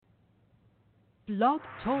Blog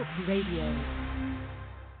Talk Radio.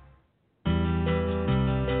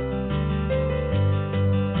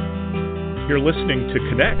 You're listening to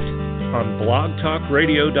Connect on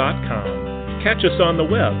blogtalkradio.com. Catch us on the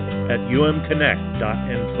web at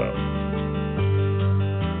umconnect.info.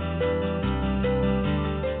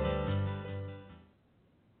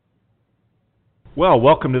 Well,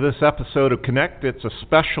 welcome to this episode of Connect. It's a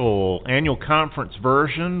special annual conference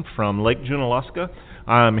version from Lake Junaluska.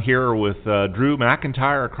 I'm here with Drew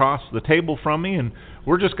McIntyre across the table from me, and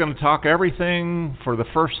we're just going to talk everything for the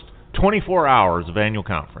first 24 hours of annual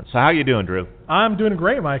conference. So how you doing, Drew? I'm doing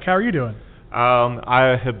great, Mike. How are you doing?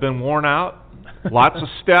 I have been worn out. Lots of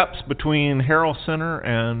steps between Harrell Center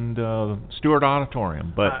and Stewart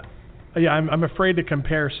Auditorium, but... Yeah, I'm afraid to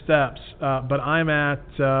compare steps, but I'm at,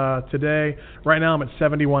 today, right now I'm at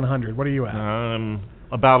 7,100. What are you at? I'm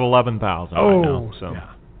about 11,000 right now. So.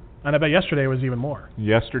 Yeah. And I bet yesterday was even more.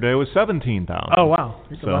 Yesterday was 17,000. Oh, wow.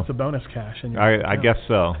 So lots of bonus cash. I guess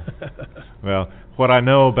so. Well, what I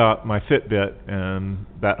know about my Fitbit and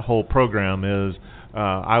that whole program is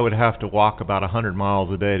I would have to walk about 100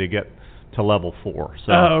 miles a day to get to level 4.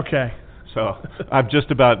 So. Oh, okay. So I've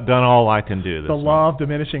just about done all I can do. The law of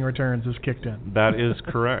diminishing returns is kicked in. That is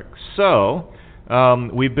correct. So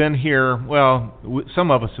we've been here, well,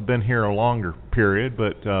 some of us have been here a longer period,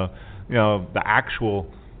 but the actual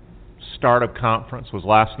start of conference was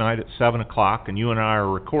last night at 7 o'clock, and you and I are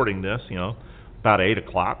recording this, about 8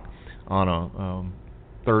 o'clock on a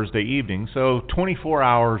Thursday evening. So 24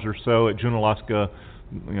 hours or so at Junaluska,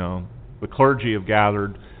 the clergy have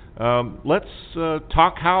gathered. Let's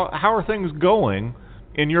talk. How are things going,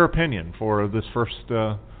 in your opinion, for this first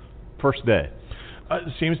day?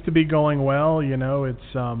 It seems to be going well. It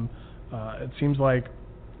seems like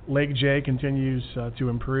Lake J continues to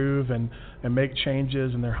improve and make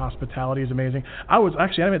changes, and their hospitality is amazing. I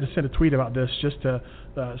meant to send a tweet about this just to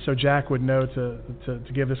so Jack would know to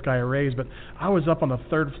give this guy a raise. But I was up on the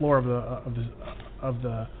third floor of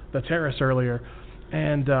the terrace earlier,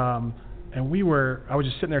 and I was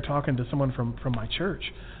just sitting there talking to someone from my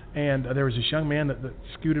church, and there was this young man that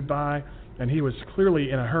scooted by, and he was clearly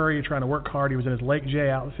in a hurry, trying to work hard. He was in his Lake J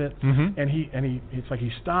outfit, and it's like he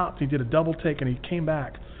stopped, he did a double take, and he came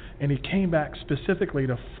back specifically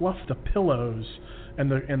to fluff the pillows and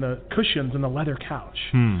the cushions and the leather couch.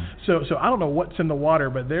 So I don't know what's in the water,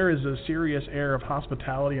 but there is a serious air of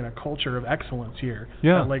hospitality and a culture of excellence here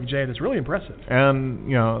at Lake J that's really impressive. And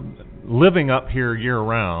living up here year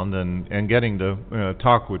round and getting to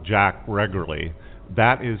talk with Jack regularly,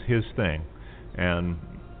 that is his thing. And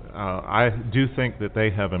I do think that they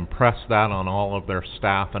have impressed that on all of their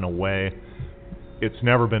staff in a way it's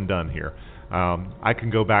never been done here. I can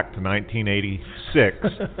go back to 1986.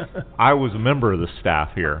 I was a member of the staff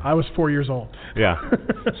here. I was 4 years old. Yeah.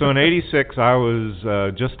 So in 86, I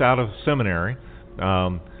was just out of seminary.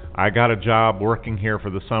 I got a job working here for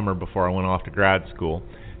the summer before I went off to grad school.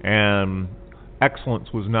 And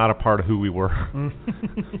excellence was not a part of who we were.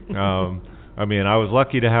 I was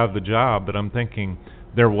lucky to have the job, but I'm thinking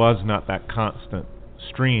there was not that constant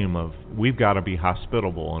stream of we've got to be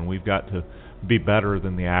hospitable and we've got to be better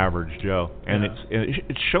than the average Joe, and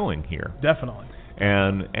it's showing here. Definitely.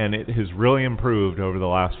 And it has really improved over the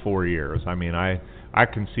last 4 years. I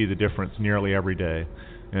can see the difference nearly every day.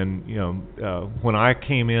 And when I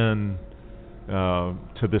came in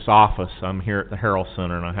to this office, I'm here at the Harrell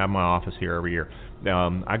Center, and I have my office here every year.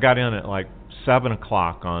 I got in at like 7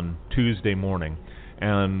 o'clock on Tuesday morning,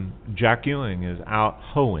 and Jack Ewing is out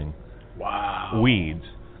hoeing weeds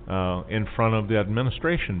in front of the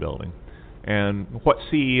administration building. And what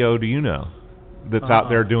CEO do you know that's out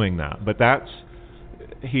there doing that? But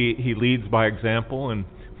he leads by example, and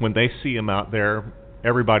when they see him out there,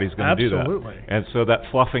 everybody's going to do that. Absolutely. And so that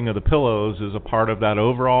fluffing of the pillows is a part of that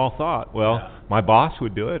overall thought. Well, my boss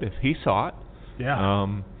would do it if he saw it. Yeah.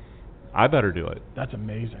 I better do it. That's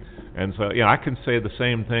amazing. And so, I can say the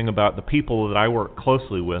same thing about the people that I work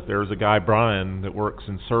closely with. There's a guy, Brian, that works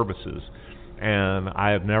in services, and I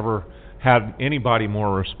have never had anybody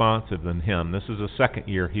more responsive than him. This is the second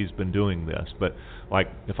year he's been doing this, but like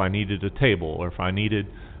if I needed a table or if I needed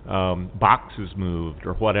boxes moved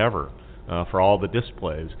or whatever for all the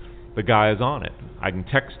displays, the guy is on it. I can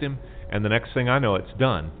text him, and the next thing I know, it's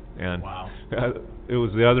done. And it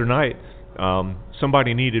was the other night,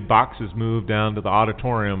 somebody needed boxes moved down to the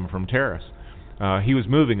auditorium from Terrace. He was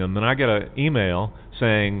moving them, and I get an email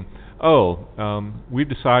saying, we've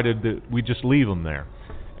decided that we just leave them there.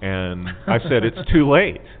 And I said, it's too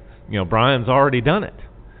late. Brian's already done it.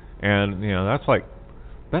 And, that's like,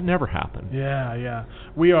 that never happened. Yeah.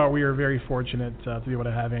 We are very fortunate to be able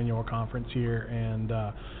to have annual conference here. And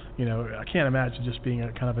I can't imagine just being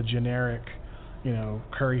a kind of a generic,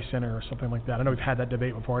 Curry Center or something like that. I know we've had that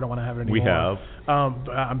debate before. I don't want to have it anymore. We have.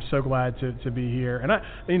 But I'm so glad to be here, and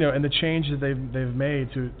and the change that they've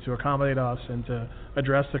made to accommodate us and to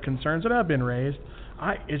address the concerns that have been raised.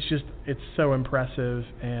 It's so impressive,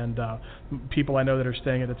 and people I know that are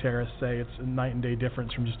staying at the Terrace say it's a night and day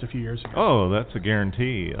difference from just a few years ago. Oh, that's a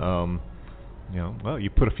guarantee. Well, you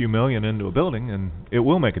put a few million into a building, and it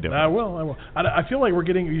will make a difference. I will. I feel like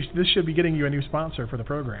this should be getting you a new sponsor for the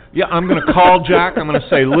program. Yeah, I'm going to call Jack. I'm going to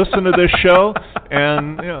say, listen to this show,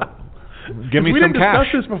 and give me some cash. We didn't discuss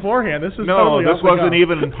this beforehand. This is no, totally this wasn't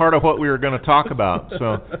even part of what we were going to talk about.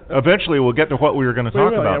 So eventually we'll get to what we were going to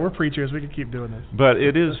talk about. Yeah, we're preachers. We can keep doing this. But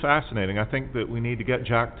it is fascinating. I think that we need to get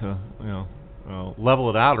Jack to level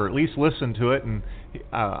it out, or at least listen to it. And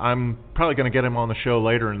I'm probably going to get him on the show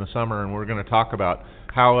later in the summer, and we're going to talk about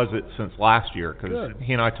how is it since last year, because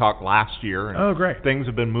he and I talked last year. And great. Things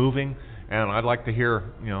have been moving, and I'd like to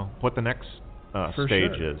hear what the next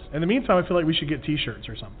stage is. In the meantime, I feel like we should get T-shirts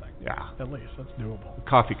or something. Yeah. At least that's doable.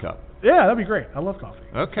 Coffee cup. Yeah, that'd be great. I love coffee.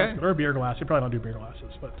 Okay. Or a beer glass. You probably don't do beer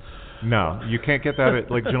glasses, but. No, you can't get that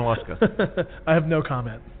at Lake Junaluska. I have no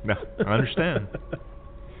comment. No, I understand.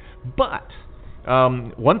 But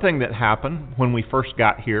one thing that happened when we first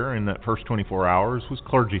got here in that first 24 hours was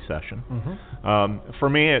clergy session. Mm-hmm. For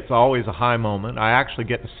me, it's always a high moment. I actually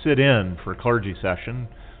get to sit in for clergy session,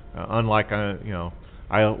 unlike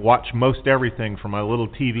I watch most everything from my little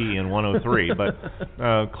TV in 103,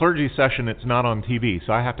 but clergy session, it's not on TV,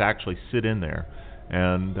 so I have to actually sit in there.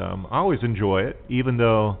 And I always enjoy it, even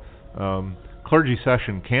though clergy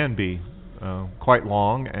session can be quite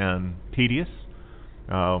long and tedious.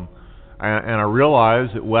 And I realize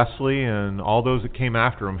that Wesley and all those that came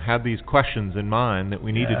after him had these questions in mind that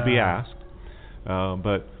we needed to be asked.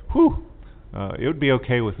 But, it would be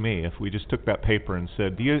okay with me if we just took that paper and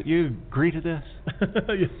said, "Do you agree to this?"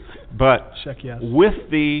 But check yes. With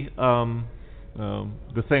the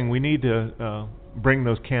thing, we need to bring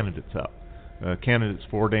those candidates up, candidates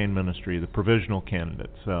for ordained ministry, the provisional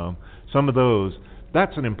candidates. Some of those,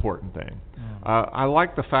 that's an important thing. I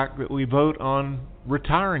like the fact that we vote on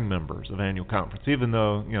retiring members of annual conference, even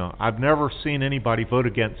though I've never seen anybody vote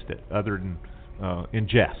against it other than in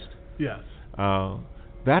jest. Yes.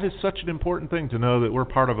 That is such an important thing to know that we're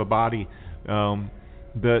part of a body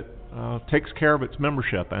that takes care of its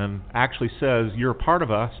membership and actually says you're a part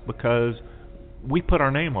of us because we put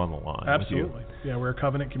our name on the line. Absolutely. Yeah, we're a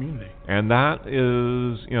covenant community. And that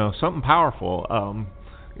is something powerful.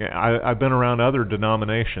 I've been around other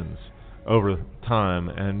denominations over time,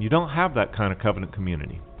 and you don't have that kind of covenant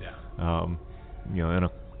community. Yeah.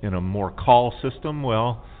 In a more call system,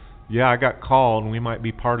 I got called, and we might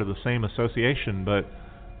be part of the same association, but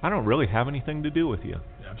I don't really have anything to do with you.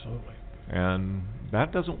 Absolutely. And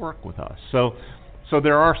that doesn't work with us. So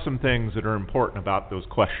there are some things that are important about those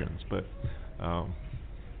questions, but I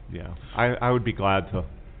would be glad to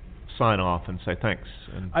sign off and say thanks.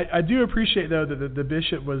 And I do appreciate, though, that the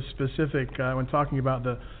bishop was specific when talking about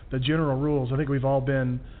the general rules. I think we've all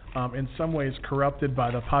been in some ways corrupted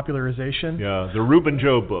by the popularization. Yeah, the Reuben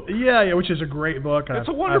Joe book. Yeah, which is a great book. It's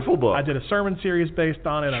a wonderful book. I did a sermon series based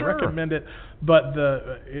on it. Sure. I recommend it. But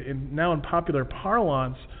now in popular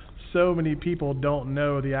parlance, so many people don't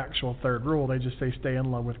know the actual third rule. They just say stay in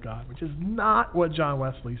love with God, which is not what John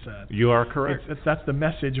Wesley said. You are correct. That's the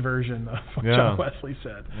message version of what John Wesley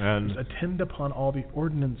said. And attend upon all the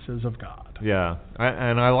ordinances of God. Yeah,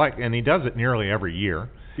 and he does it nearly every year.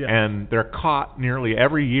 Yeah. And they're caught nearly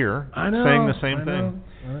every year saying the same thing.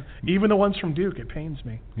 Even the ones from Duke, it pains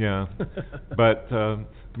me. Yeah, but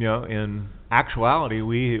in actuality,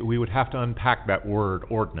 we would have to unpack that word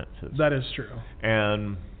ordinances. That is true.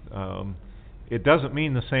 And it doesn't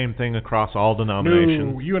mean the same thing across all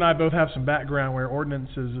denominations. No, you and I both have some background where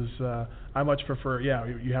ordinances is. I much prefer. Yeah,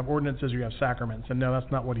 you have ordinances, you have sacraments, and no, that's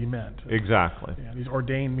not what he meant. Exactly. Yeah, these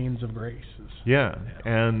ordained means of grace. Yeah,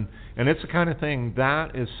 and it's the kind of thing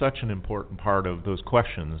that is such an important part of those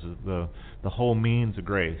questions, the whole means of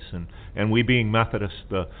grace, and we being Methodists,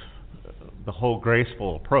 the whole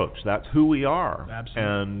graceful approach. That's who we are.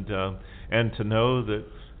 Absolutely. And to know that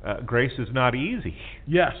grace is not easy.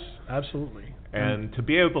 Yes, absolutely. And to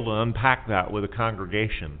be able to unpack that with a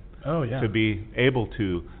congregation. Oh yeah. To be able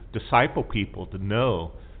to disciple people to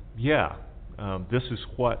know, this is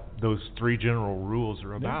what those three general rules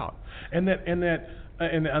are about. Yeah.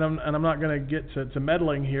 And I'm not going to get to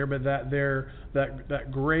meddling here, but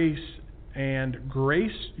that grace and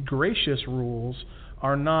gracious rules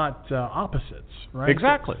are not opposites, right?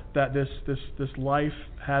 Exactly. That this life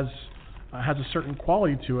has a certain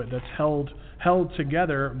quality to it that's held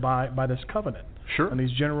together by this covenant. Sure. and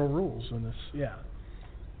these general rules and this. Yeah.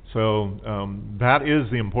 So that is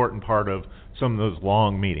the important part of some of those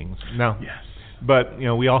long meetings. Now, Yes. but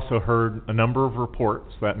we also heard a number of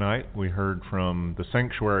reports that night. We heard from the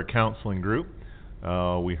Sanctuary Counseling Group.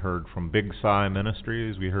 We heard from Big Sci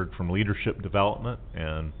Ministries. We heard from Leadership Development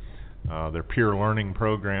and their peer learning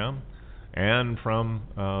program, and from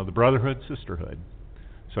the Brotherhood Sisterhood.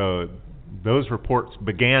 So those reports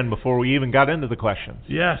began before we even got into the questions.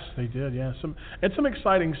 Yes, they did. Yeah, some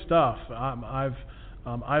exciting stuff.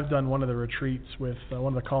 I've done one of the retreats with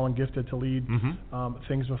one of the Call and Gifted to Lead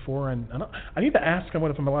things before, and I need to ask him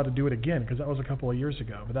if I'm allowed to do it again, because that was a couple of years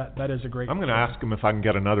ago. But that is a great. I'm going to ask him if I can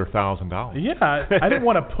get another $1,000. Yeah, I didn't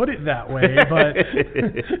want to put it that way, but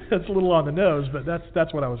that's a little on the nose. But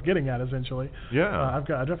that's what I was getting at essentially. Yeah, I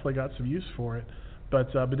definitely got some use for it,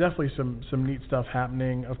 but definitely some neat stuff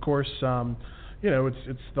happening. Of course.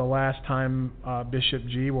 It's the last time Bishop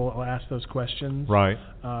G will ask those questions right.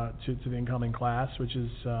 To the incoming class, which is,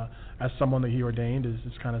 as someone that he ordained,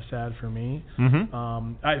 is kind of sad for me.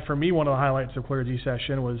 Mm-hmm. For me, one of the highlights of Clergy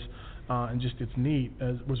Session was, and just it's neat,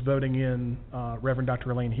 was voting in Reverend Dr.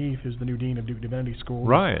 Elaine Heath, who's the new Dean of Duke Divinity School.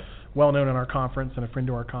 Right. Well known in our conference and a friend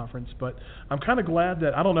to our conference. But I'm kind of glad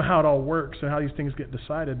that, I don't know how it all works and how these things get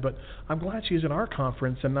decided, but I'm glad she's in our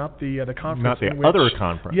conference and not the conference. Not the in which, other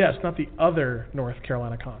conference. Yes, not the other North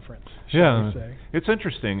Carolina conference. Yeah, we say. It's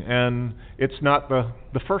interesting, and it's not the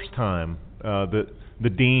first time that the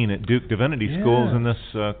dean at Duke Divinity School is in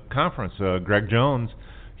this conference. Greg Jones,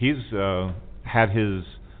 he's had his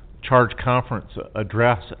charge conference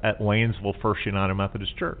address at Lanesville First United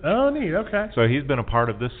Methodist Church. Oh, neat. Okay. So he's been a part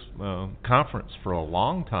of this conference for a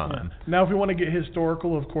long time. Yeah. Now, if we want to get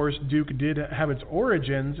historical, of course, Duke did have its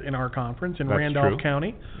origins in our conference in That's Randolph true.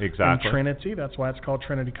 County. Exactly. In Trinity. That's why it's called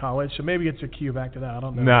Trinity College. So maybe it's a cue back to that. I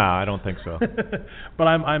don't know. No, I don't think so. But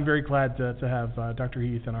I'm very glad to have Dr.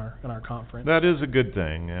 Heath in our conference. That is a good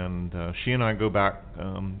thing, and she and I go back.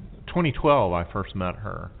 2012, I first met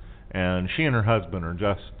her. And she and her husband are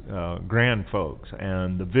just grand folks,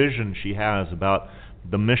 and the vision she has about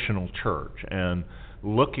the missional church and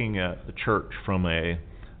looking at the church from a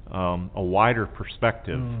wider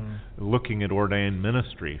perspective, looking at ordained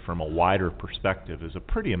ministry from a wider perspective is a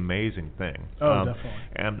pretty amazing thing. Oh, definitely.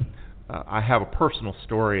 And I have a personal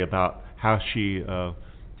story about how she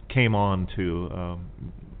came on to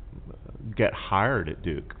get hired at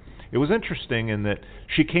Duke. It was interesting in that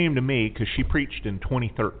she came to me because she preached in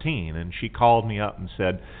 2013, and she called me up and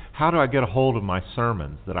said, how do I get a hold of my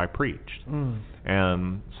sermons that I preached?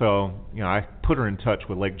 And so, I put her in touch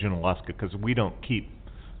with Lake Junaluska because we don't keep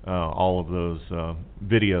all of those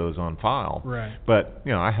videos on file. Right. But,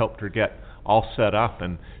 I helped her get all set up,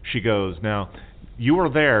 and she goes, now, you were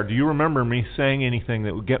there. Do you remember me saying anything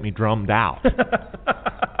that would get me drummed out?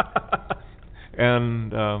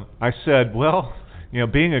 And I said, well,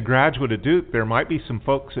 being a graduate of Duke, there might be some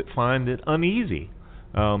folks that find it uneasy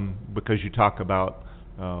because you talk about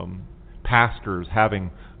pastors having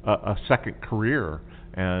a second career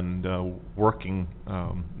and working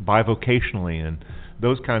bivocationally and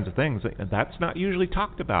those kinds of things. That's not usually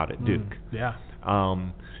talked about at Duke. Yeah.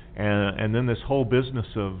 And then this whole business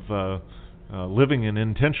of living in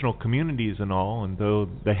intentional communities and all, and though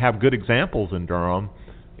they have good examples in Durham,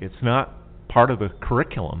 it's not part of the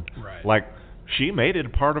curriculum. Right. Like, she made it a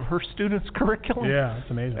part of her students' curriculum. Yeah, that's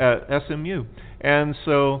amazing. At SMU. And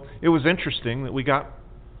so it was interesting that we got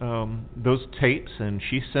those tapes, and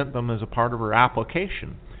she sent them as a part of her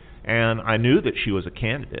application. And I knew that she was a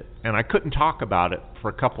candidate, and I couldn't talk about it for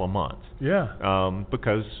a couple of months. Yeah.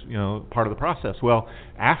 Because, part of the process. Well,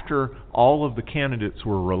 after all of the candidates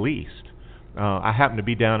were released, I happened to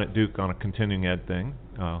be down at Duke on a continuing ed thing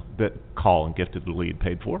that Call and Gifted to Lead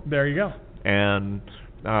paid for. There you go. And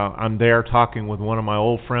I'm there talking with one of my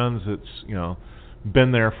old friends that's,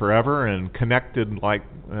 been there forever and connected like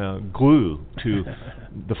glue to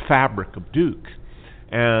the fabric of Duke.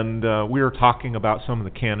 And we were talking about some of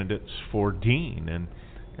the candidates for dean.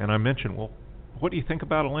 And I mentioned, well, what do you think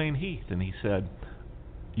about Elaine Heath? And he said,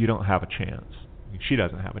 you don't have a chance. She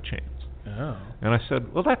doesn't have a chance. Oh. And I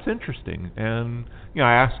said, well, that's interesting. And,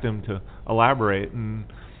 I asked him to elaborate. And,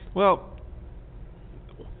 well,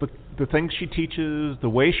 the things she teaches, the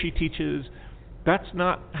way she teaches, that's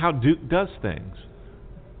not how Duke does things.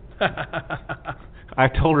 I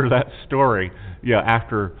told her that story,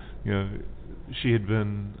 after she had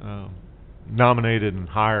been nominated and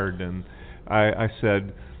hired, and I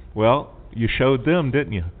said, well, you showed them,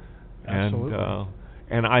 didn't you? Absolutely.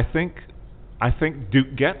 And I think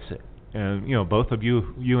Duke gets it. And both of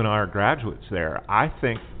you and I are graduates there. I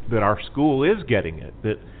think that our school is getting it.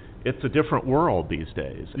 That it's a different world these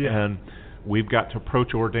days. Yeah. And we've got to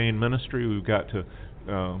approach ordained ministry. We've got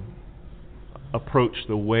to approach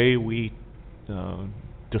the way we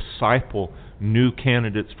disciple new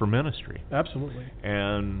candidates for ministry. Absolutely.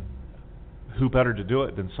 And who better to do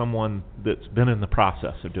it than someone that's been in the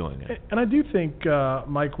process of doing it? And I do think,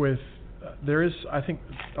 Mike, with there is, I think,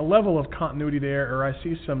 a level of continuity there, or I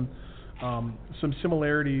see some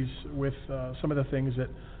similarities with some of the things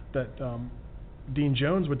that Dean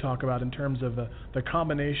Jones would talk about in terms of the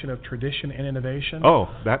combination of tradition and innovation. Oh,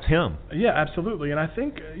 that's him. Yeah, absolutely. And I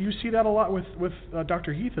think you see that a lot with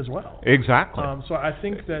Dr. Heath as well. Exactly. So I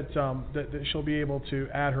think that she'll be able to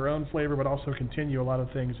add her own flavor, but also continue a lot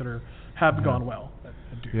of things that have gone well.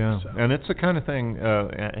 Yeah, so. And it's the kind of thing,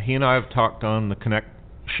 he and I have talked on the Connect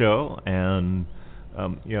show, and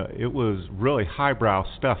it was really highbrow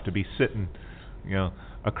stuff to be sitting,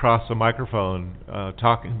 across the microphone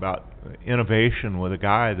talking about innovation with a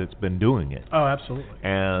guy that's been doing it. Oh, absolutely.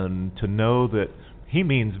 And to know that he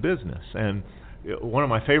means business. And one of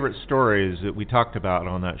my favorite stories that we talked about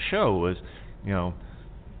on that show was,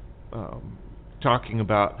 talking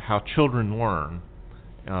about how children learn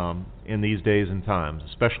in these days and times,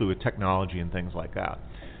 especially with technology and things like that.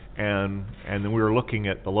 And then we were looking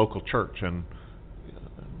at the local church, and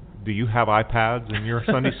do you have iPads in your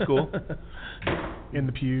Sunday school? In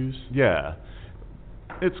the pews? Yeah.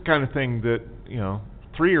 It's the kind of thing that,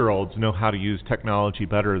 3-year-olds know how to use technology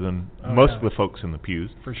better than most of the folks in the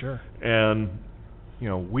pews. For sure. And,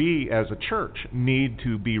 we as a church need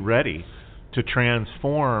to be ready to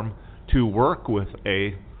transform, to work with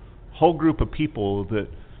a whole group of people that,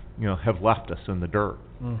 have left us in the dirt,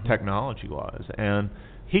 technology-wise. And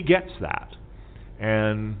he gets that.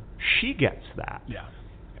 And she gets that. Yeah.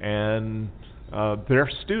 And their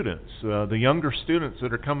students, the younger students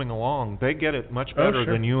that are coming along, they get it much better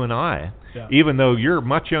than you and I, even though you're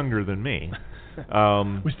much younger than me.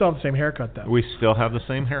 We still have the same haircut, though. We still have the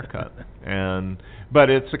same haircut. But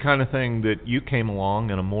it's the kind of thing that you came along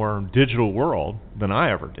in a more digital world than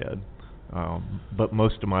I ever did. But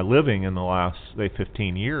most of my living in the last, say,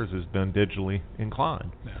 15 years has been digitally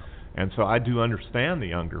inclined. Yeah. And so I do understand the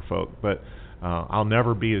younger folk, but I'll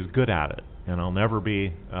never be as good at it, and I'll never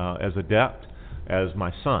be as adept as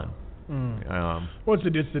my son. Well,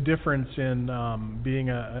 it's the difference in being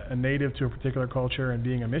a native to a particular culture and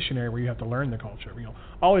being a missionary, where you have to learn the culture.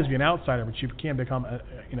 Always be an outsider, but you can become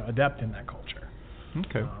adept in that culture.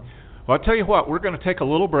 Okay. Well, I'll tell you what, we're going to take a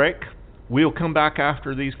little break. We'll come back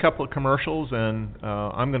after these couple of commercials, and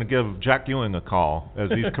I'm going to give Jack Ewing a call as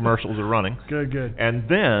these commercials are running. Good. And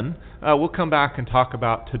then we'll come back and talk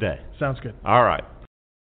about today. Sounds good. All right.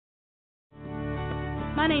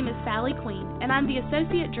 My name is Sally Queen, and I'm the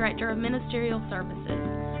Associate Director of Ministerial Services.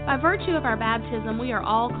 By virtue of our baptism, we are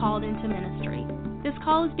all called into ministry. This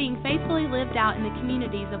call is being faithfully lived out in the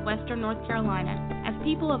communities of Western North Carolina as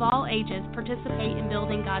people of all ages participate in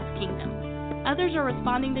building God's kingdom. Others are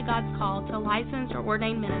responding to God's call to licensed or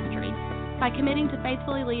ordained ministry by committing to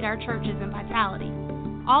faithfully lead our churches in vitality.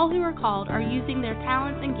 All who are called are using their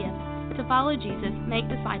talents and gifts to follow Jesus, make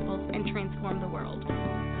disciples, and transform the world.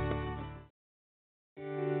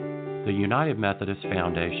 The United Methodist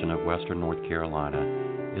Foundation of Western North Carolina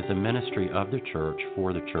is a ministry of the church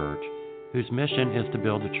for the church, whose mission is to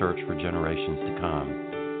build the church for generations to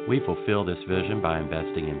come. We fulfill this vision by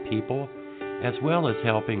investing in people, as well as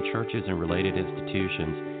helping churches and related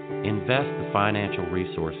institutions invest the financial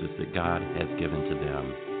resources that God has given to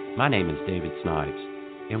them. My name is David Snipes,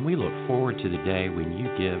 and we look forward to the day when you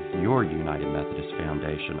give your United Methodist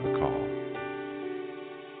Foundation a call.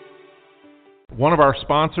 One of our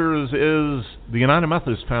sponsors is the United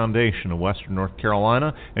Methodist Foundation of Western North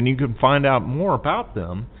Carolina, and you can find out more about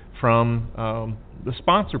them from the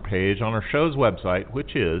sponsor page on our show's website,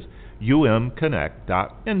 which is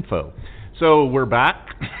umconnect.info. So we're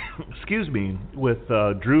back, with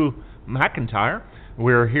Drew McIntyre.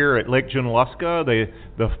 We're here at Lake Junaluska.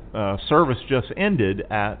 The service just ended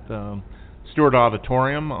at Stewart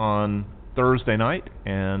Auditorium on Thursday night,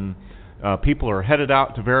 and people are headed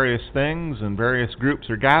out to various things, and various groups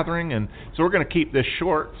are gathering, and so we're going to keep this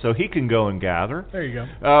short so he can go and gather. There you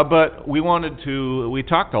go. But we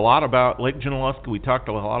talked a lot about Lake Junaluska. We talked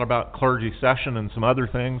a lot about clergy session and some other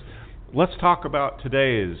things. Let's talk about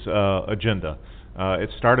today's agenda. It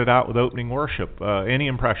started out with opening worship. Any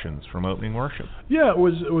impressions from opening worship? Yeah, it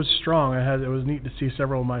was strong. It was neat to see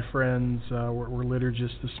several of my friends were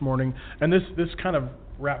liturgists this morning, and this kind of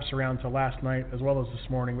wraps around to last night as well as this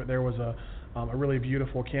morning. But there was a really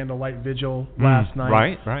beautiful candlelight vigil last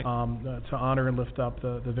night, right, to honor and lift up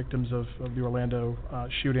the victims of the Orlando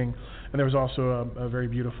shooting, and there was also a very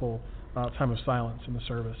beautiful time of silence in the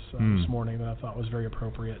service this morning that I thought was very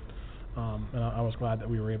appropriate. And I was glad that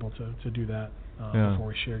we were able to do that before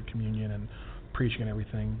we shared communion and preaching and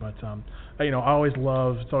everything. But I always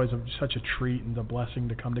love. It's always such a treat and a blessing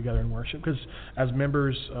to come together and worship, because as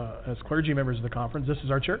members, as clergy members of the conference, this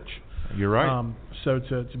is our church. You're right. So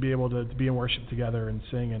to be able to be in worship together and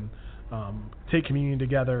sing and take communion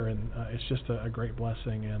together, and it's just a great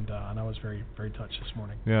blessing. And I was very, very touched this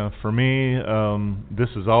morning. Yeah, for me, this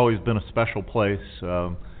has always been a special place.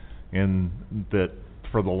 In that,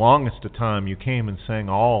 for the longest of time, you came and sang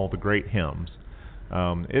all the great hymns.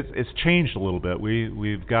 It's changed a little bit.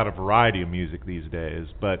 We've got a variety of music these days,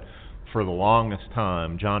 but for the longest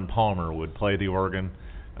time, John Palmer would play the organ,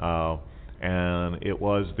 and it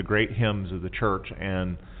was the great hymns of the church.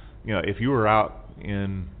 And if you were out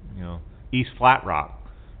in East Flat Rock,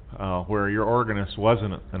 where your organist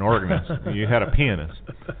wasn't an organist, you had a pianist.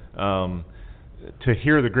 To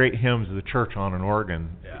hear the great hymns of the church on an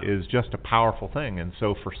organ is just a powerful thing. And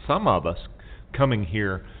so for some of us coming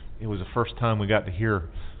here, it was the first time we got to hear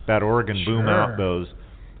that organ boom out those.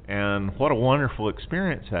 And what a wonderful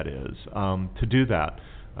experience that is, to do that.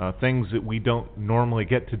 Things that we don't normally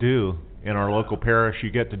get to do in our local parish, you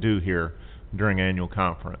get to do here during annual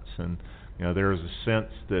conference. And there's a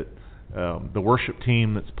sense that the worship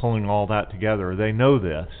team that's pulling all that together, they know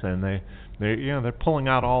this, and they're pulling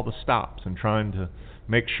out all the stops and trying to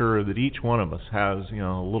make sure that each one of us has a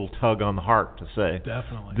little tug on the heart to say,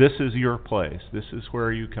 definitely, this is your place, this is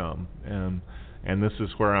where you come, and this is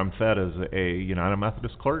where I'm fed as a United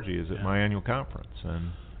Methodist clergy, is at my annual conference.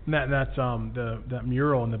 And that's that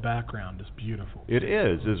mural in the background is beautiful. It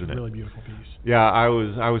is, isn't it? It's a really beautiful piece. Yeah, I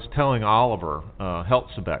was telling Oliver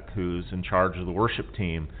Heltzebeck, who's in charge of the worship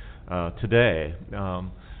team today,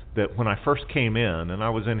 that when I first came in, and I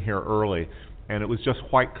was in here early, and it was just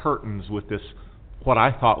white curtains with this, what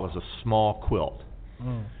I thought was a small quilt.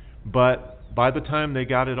 But by the time they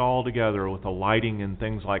got it all together with the lighting and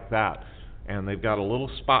things like that, and they've got a little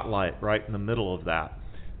spotlight right in the middle of that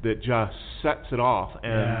just sets it off,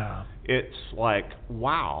 and it's like,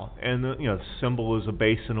 wow. And the symbol is a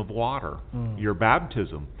basin of water, your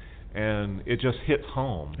baptism, and it just hits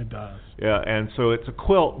home. It does. Yeah, and so it's a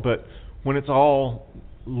quilt, but when it's all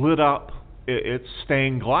lit up, it's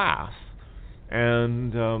stained glass,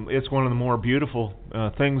 and it's one of the more beautiful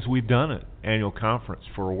things we've done at annual conference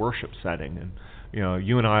for a worship setting. And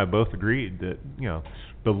you and I have both agreed that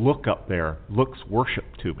the look up there looks worship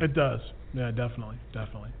to me. It does. Yeah, definitely.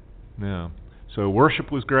 Yeah. So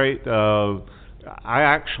worship was great. I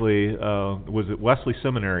actually was at Wesley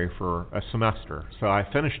Seminary for a semester, so I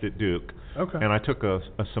finished at Duke. Okay. And I took a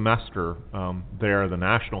semester there, the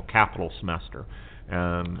National Capital semester.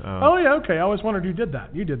 And okay. I always wondered who did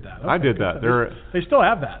that. You did that. Okay, I did that. They still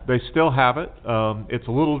have that. They still have it. It's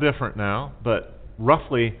a little different now, but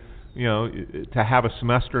roughly, to have a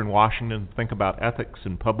semester in Washington, think about ethics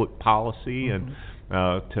and public policy, and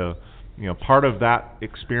to part of that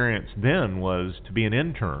experience then was to be an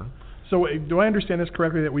intern. So do I understand this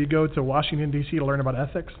correctly, that we go to Washington, D.C. to learn about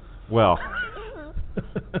ethics? Well,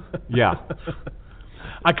 yeah.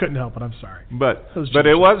 I couldn't help it. I'm sorry. But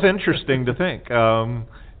it was interesting to think.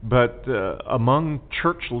 But among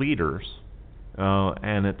church leaders,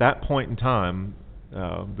 and at that point in time,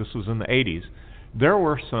 this was in the 80s, there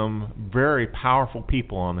were some very powerful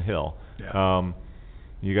people on the Hill. Yeah.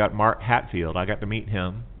 You got Mark Hatfield. I got to meet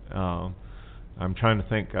him. I'm trying to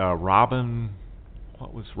think. Robin,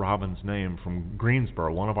 what was Robin's name, from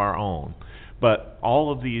Greensboro, one of our own. But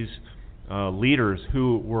all of these leaders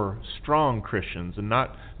who were strong Christians, and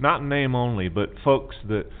not in name only, but folks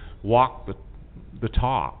that walk the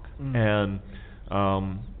talk. And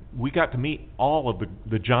we got to meet all of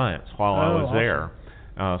the giants while I was there.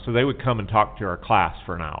 So they would come and talk to our class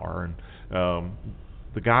for an hour. And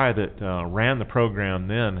the guy that ran the program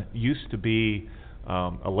then used to be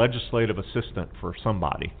a legislative assistant for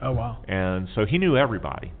somebody. Oh, wow. And so he knew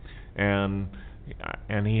everybody. And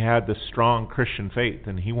he had this strong Christian faith,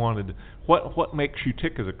 and he wanted, what makes you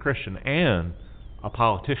tick as a Christian and a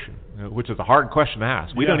politician, which is a hard question to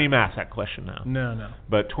ask. We don't even ask that question now. No.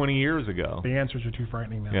 But 20 years ago. The answers are too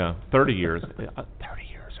frightening now. Yeah, 30 years. 30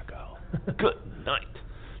 years ago. Good night.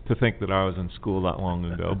 To think that I was in school that long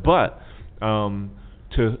ago. But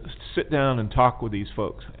to sit down and talk with these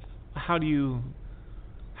folks, how do you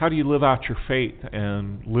live out your faith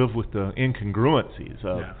and live with the incongruencies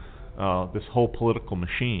of this whole political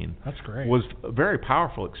machine? That's great. Was a very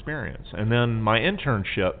powerful experience. And then my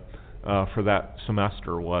internship for that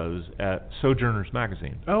semester was at Sojourners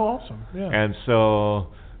Magazine. Oh, awesome! Yeah. And so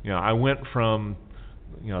I went from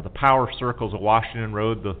the power circles of Washington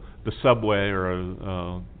Road, the subway,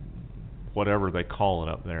 or whatever they call it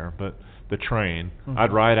up there, but the train. Mm-hmm.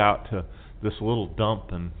 I'd ride out to this little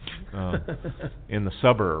dump in the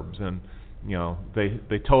suburbs, and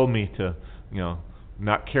they told me to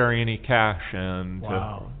not carry any cash and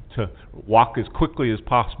Wow. to walk as quickly as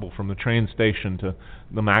possible from the train station to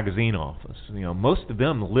the magazine office. Most of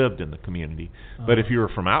them lived in the community, but if you were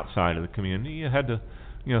from outside of the community, you had to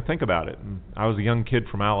think about it. And I was a young kid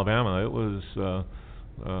from Alabama. It was a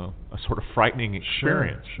sort of frightening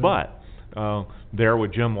experience. Sure. But there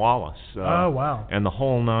with Jim Wallace. Oh, wow. And the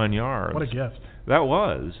whole 9 yards. What a gift. That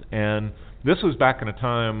was. And this was back in a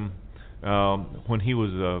time when he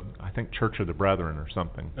was, I think, Church of the Brethren or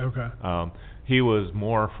something. Okay. He was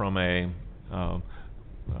more from an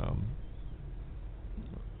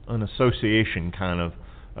association kind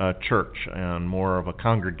of church and more of a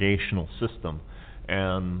congregational system,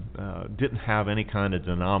 and didn't have any kind of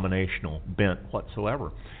denominational bent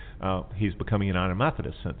whatsoever. He's become a United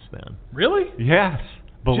Methodist since then. Really? Yes,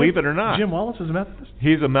 believe it or not. Jim Wallace is a Methodist?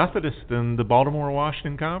 He's a Methodist in the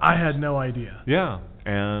Baltimore-Washington Conference. I had no idea. Yeah.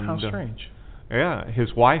 And how strange. Yeah,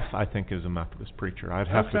 his wife, I think, is a Methodist preacher. I'd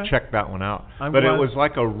have to check that one out. But it was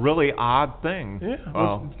like a really odd thing. Yeah,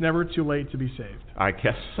 well, it's never too late to be saved. I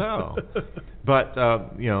guess so. But,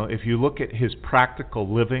 if you look at his practical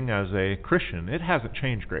living as a Christian, it hasn't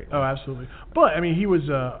changed greatly. Oh, absolutely. But, I mean, he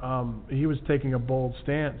was taking a bold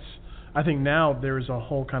stance. I think now there's a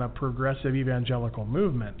whole kind of progressive evangelical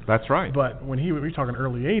movement. That's right. But when we were talking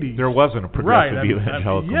early 80s. There wasn't a progressive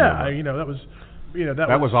evangelical movement. Yeah, that was...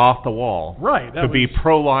 that was off the wall. Right. To be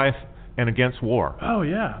pro-life and against war. Oh,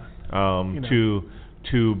 yeah.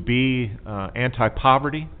 To be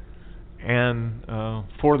anti-poverty and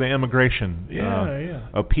for the immigration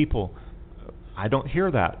of people. I don't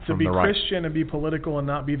hear that from the right. To be Christian and be political and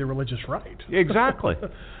not be the religious right. Exactly.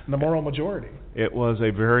 The moral majority. It was a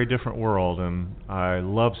very different world, and I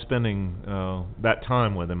loved spending that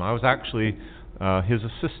time with him. I was actually his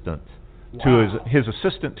assistant. Wow. To his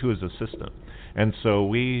assistant to his assistant. And so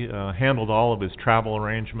we handled all of his travel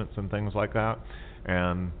arrangements and things like that.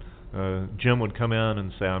 And Jim would come in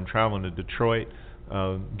and say, I'm traveling to Detroit.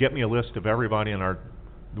 Get me a list of everybody in our...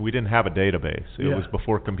 We didn't have a database. It was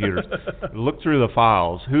before computers. Look through the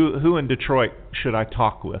files. Who in Detroit should I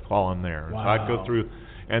talk with while I'm there? Wow. So I'd go through,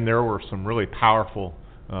 and there were some really powerful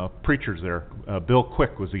preachers there. Bill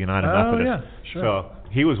Quick was the United Methodist. Yeah, sure. So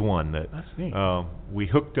he was one that That's neat. We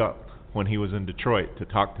hooked up when he was in Detroit to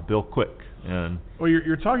talk to Bill Quick. And well,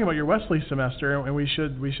 you're talking about your Wesley semester, and we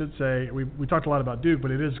should say we talked a lot about Duke,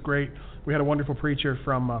 but it is great. We had a wonderful preacher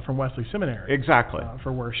from Wesley Seminary. Exactly.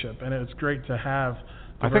 For worship, and it's great to have.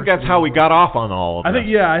 I think that's how we got off on all of that.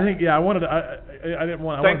 I think I wanted to. I didn't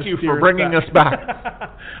want. Thank you for bringing us back.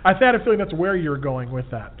 I had a feeling that's where you were going with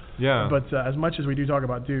that. Yeah. But as much as we do talk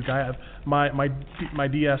about Duke, I have my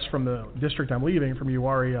DS from the district I'm leaving from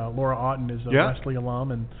UARI. Laura Otten is a Wesley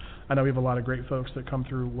alum, and I know we have a lot of great folks that come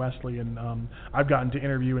through Wesley, and I've gotten to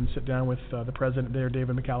interview and sit down with the president there,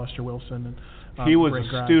 David McAllister Wilson. And he was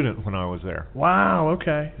a student when I was there. Wow.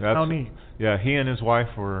 Okay. How neat. Yeah, he and his wife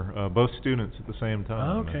were both students at the same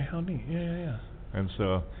time. Oh, okay. How neat. Yeah. And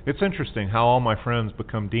so it's interesting how all my friends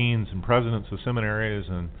become deans and presidents of seminaries,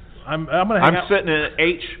 and I'm sitting at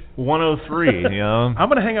H103. I'm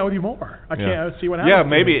going to hang out with you more. I can't see what happens.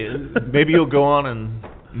 Yeah, maybe you'll go on and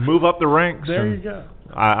move up the ranks. There you go.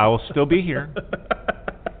 I will still be here.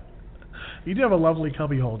 You do have a lovely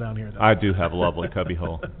cubby hole down here, though. I do have a lovely cubby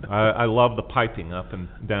hole. I love the piping up and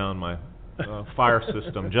down my fire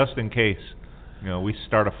system, just in case we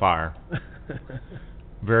start a fire.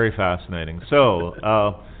 Very fascinating.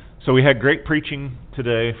 So we had great preaching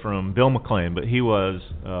today from Bill McLean, but he was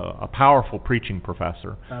a powerful preaching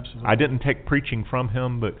professor. Absolutely. I didn't take preaching from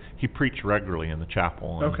him, but he preached regularly in the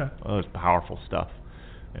chapel. And, okay. It was powerful stuff.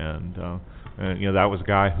 And that was a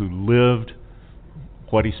guy who lived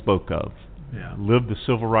what he spoke of. Yeah. Lived the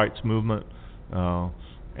civil rights movement,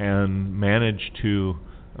 and managed to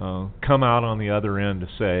come out on the other end to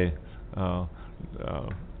say,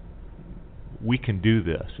 we can do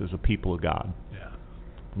this as a people of God. Yeah.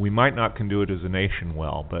 We might not can do it as a nation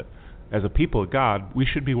well, but as a people of God, we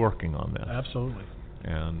should be working on this. Absolutely.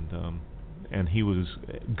 And he was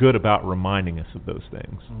good about reminding us of those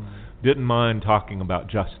things. Didn't mind talking about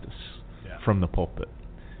justice from the pulpit,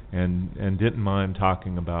 and didn't mind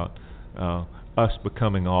talking about us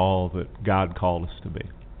becoming all that God called us to be.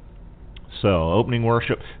 So, opening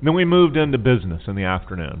worship. And then we moved into business in the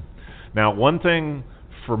afternoon. Now, one thing,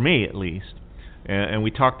 for me at least, and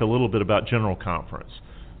we talked a little bit about General Conference,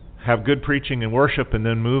 have good preaching and worship and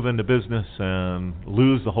then move into business and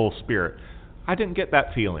lose the whole spirit. I didn't get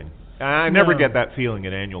that feeling. I never get that feeling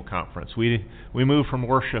at annual conference. We move from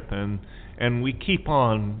worship and and we keep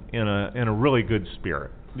on in a really good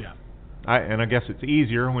spirit. Yeah. I guess it's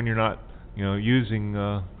easier when you're not, using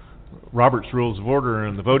Robert's Rules of Order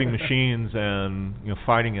and the voting machines and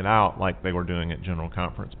fighting it out like they were doing at General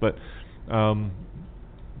Conference. But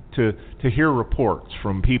to hear reports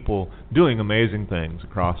from people doing amazing things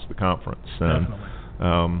across the conference, and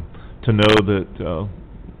to know that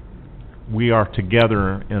we are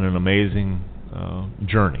together in an amazing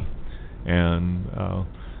journey,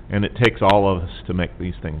 and it takes all of us to make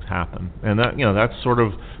these things happen. And that's sort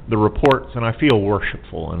of the reports, and I feel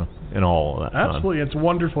worshipful in all of that. Absolutely. It's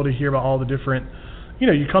wonderful to hear about all the different,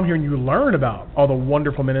 you come here and you learn about all the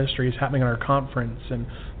wonderful ministries happening in our conference and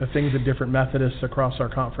the things that different Methodists across our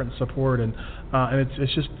conference support, and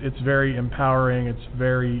it's very empowering. It's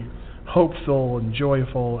very hopeful and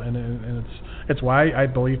joyful, and it's why I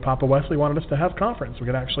believe Papa Wesley wanted us to have conference. We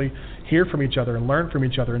could actually hear from each other and learn from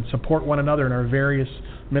each other and support one another in our various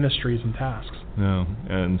ministries and tasks. Yeah,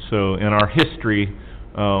 and so in our history,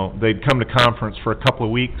 they'd come to conference for a couple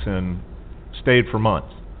of weeks and stayed for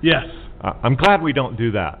months. Yes. I'm glad we don't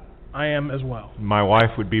do that. I am as well. My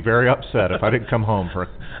wife would be very upset if I didn't come home for a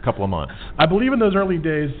couple of months. I believe in those early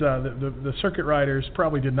days, the circuit riders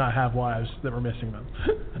probably did not have wives that were missing them.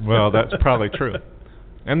 Well, that's probably true.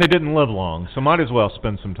 And they didn't live long, so might as well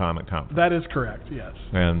spend some time at conference. That is correct, yes.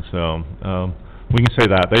 And so we can say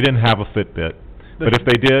that. They didn't have a Fitbit. But if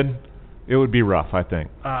they did, it would be rough, I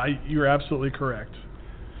think. You're absolutely correct.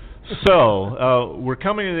 So, we're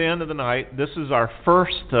coming to the end of the night. This is our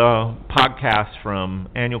first podcast from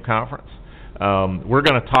annual conference. We're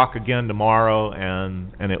going to talk again tomorrow,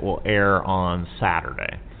 and it will air on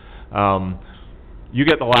Saturday. You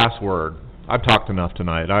get the last word. I've talked enough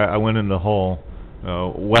tonight. I went into the whole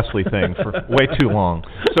Wesley thing for way too long.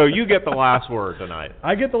 So you get the last word tonight.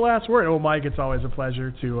 I get the last word. Oh, Mike, it's always a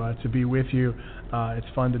pleasure to be with you. It's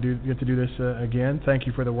fun to get to do this again. Thank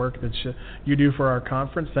you for the work that you do for our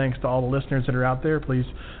conference. Thanks to all the listeners that are out there. Please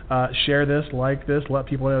share this, like this, let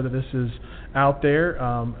people know that this is out there.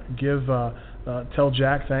 Tell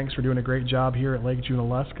Jack thanks for doing a great job here at Lake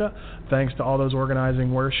Junaluska. Thanks to all those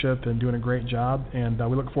organizing worship and doing a great job. And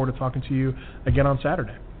we look forward to talking to you again on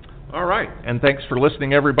Saturday. All right, and thanks for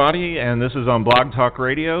listening, everybody. And this is on Blog Talk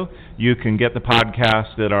Radio. You can get the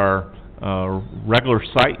podcast at our regular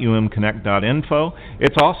site, umconnect.info.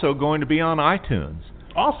 It's also going to be on iTunes.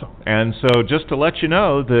 Awesome. And so just to let you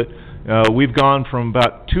know that we've gone from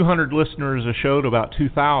about 200 listeners a show to about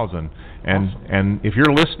 2,000. And if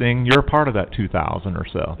you're listening, you're a part of that 2,000 or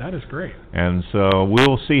so. That is great. And so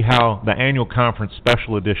we'll see how the annual conference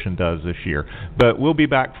special edition does this year. But we'll be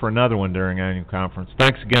back for another one during annual conference.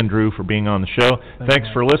 Thanks again, Drew, for being on the show. Thanks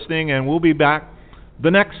for listening, and we'll be back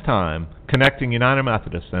the next time connecting United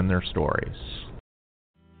Methodists and their stories.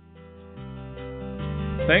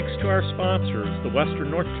 Thanks to our sponsors, the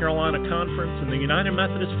Western North Carolina Conference and the United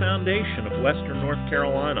Methodist Foundation of Western North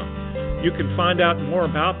Carolina. You can find out more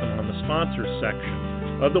about them on the sponsors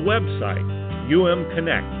section of the website,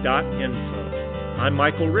 umconnect.info. I'm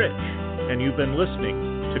Michael Rich, and you've been listening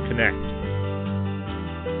to Connect.